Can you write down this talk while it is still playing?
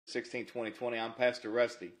16, 2020. I'm Pastor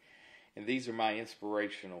Rusty, and these are my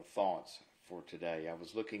inspirational thoughts for today. I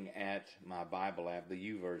was looking at my Bible app, the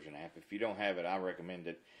YouVersion app. If you don't have it, I recommend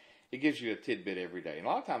it. It gives you a tidbit every day. And a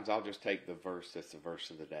lot of times I'll just take the verse that's the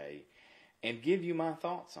verse of the day and give you my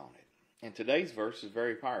thoughts on it. And today's verse is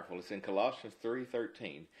very powerful. It's in Colossians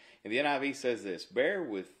 3:13. And the NIV says this: bear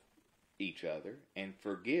with each other and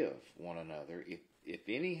forgive one another. If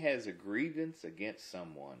any has a grievance against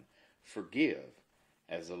someone, forgive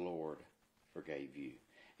as the Lord forgave you.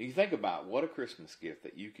 And you think about what a Christmas gift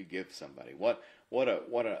that you could give somebody. What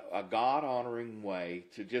a God-honoring way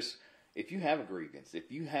to just, if you have a grievance,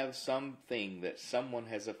 if you have something that someone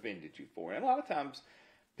has offended you for. And a lot of times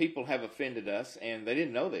people have offended us and they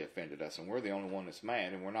didn't know they offended us, and we're the only one that's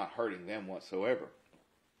mad, and we're not hurting them whatsoever.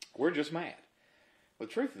 We're just mad. But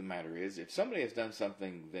the truth of the matter is, if somebody has done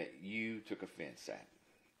something that you took offense at,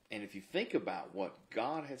 and if you think about what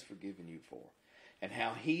God has forgiven you for, and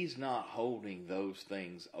how He's not holding those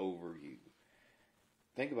things over you,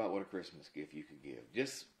 think about what a Christmas gift you could give.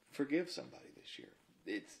 Just forgive somebody this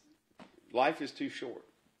year. Life is too short.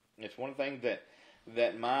 It's one thing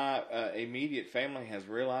that my immediate family has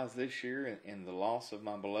realized this year in the loss of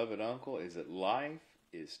my beloved uncle, is that life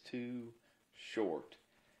is too short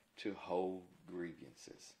to hold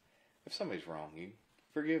grievances. If somebody's wronged you,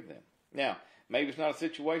 forgive them. Now, maybe it's not a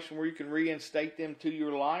situation where you can reinstate them to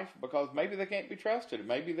your life, because maybe they can't be trusted.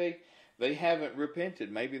 Maybe they haven't repented.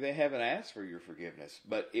 Maybe they haven't asked for your forgiveness.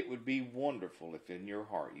 But it would be wonderful if in your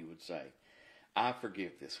heart you would say, I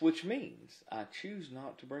forgive this, which means I choose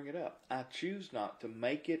not to bring it up. I choose not to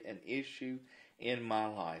make it an issue in my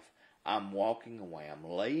life. I'm walking away. I'm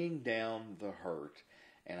laying down the hurt,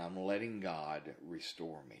 and I'm letting God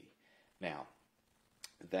restore me. Now,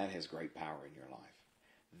 that has great power in your life.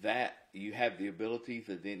 That you have the ability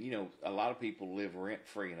to then, a lot of people live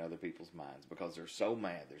rent-free in other people's minds because they're so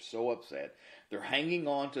mad, they're so upset. They're hanging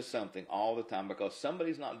on to something all the time because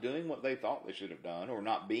somebody's not doing what they thought they should have done, or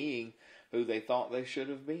not being who they thought they should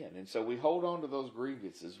have been. And so we hold on to those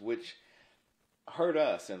grievances, which hurt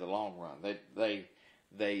us in the long run.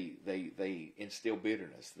 They instill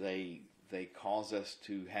bitterness. They cause us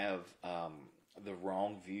to have the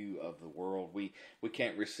wrong view of the world. We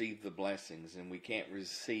can't receive the blessings, and we can't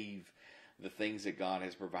receive the things that God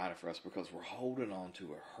has provided for us because we're holding on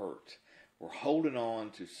to a hurt. We're holding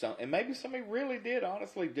on to something, and maybe somebody really did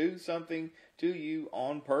honestly do something to you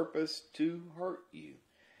on purpose to hurt you.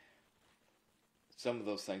 Some of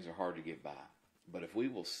those things are hard to get by. But if we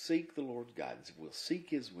will seek the Lord's guidance, if we'll seek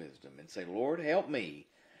His wisdom and say, Lord, help me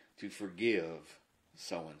to forgive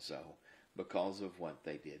so-and-so because of what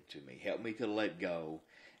they did to me. Help me to let go,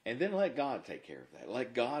 and then let God take care of that.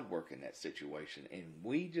 Let God work in that situation, and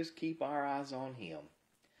we just keep our eyes on Him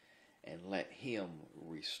and let Him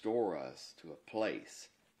restore us to a place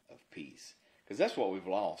of peace. Because that's what we've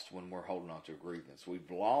lost when we're holding on to a grievance.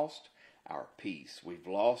 We've lost our peace. We've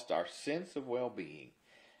lost our sense of well-being,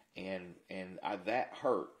 and that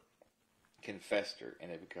hurt can fester, and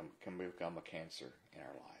it can become a cancer in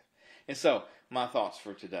our life. And so, my thoughts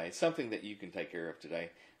for today, something that you can take care of today,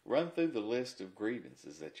 run through the list of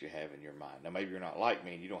grievances that you have in your mind. Now, maybe you're not like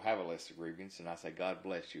me and you don't have a list of grievances, and I say, God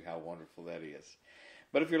bless you, how wonderful that is.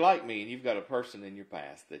 But if you're like me and you've got a person in your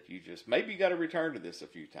past that maybe you got to return to this a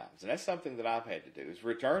few times. And that's something that I've had to do, is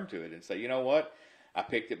return to it and say, you know what? I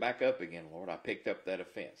picked it back up again, Lord. I picked up that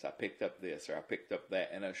offense. I picked up this, or I picked up that,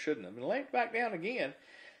 and I shouldn't have. And lay it back down again,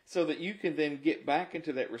 so that you can then get back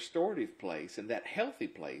into that restorative place and that healthy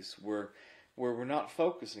place where we're not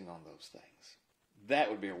focusing on those things. That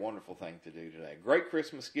would be a wonderful thing to do today. A great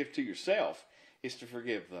Christmas gift to yourself is to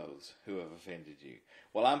forgive those who have offended you.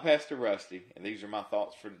 Well, I'm Pastor Rusty, and these are my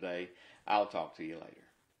thoughts for today. I'll talk to you later.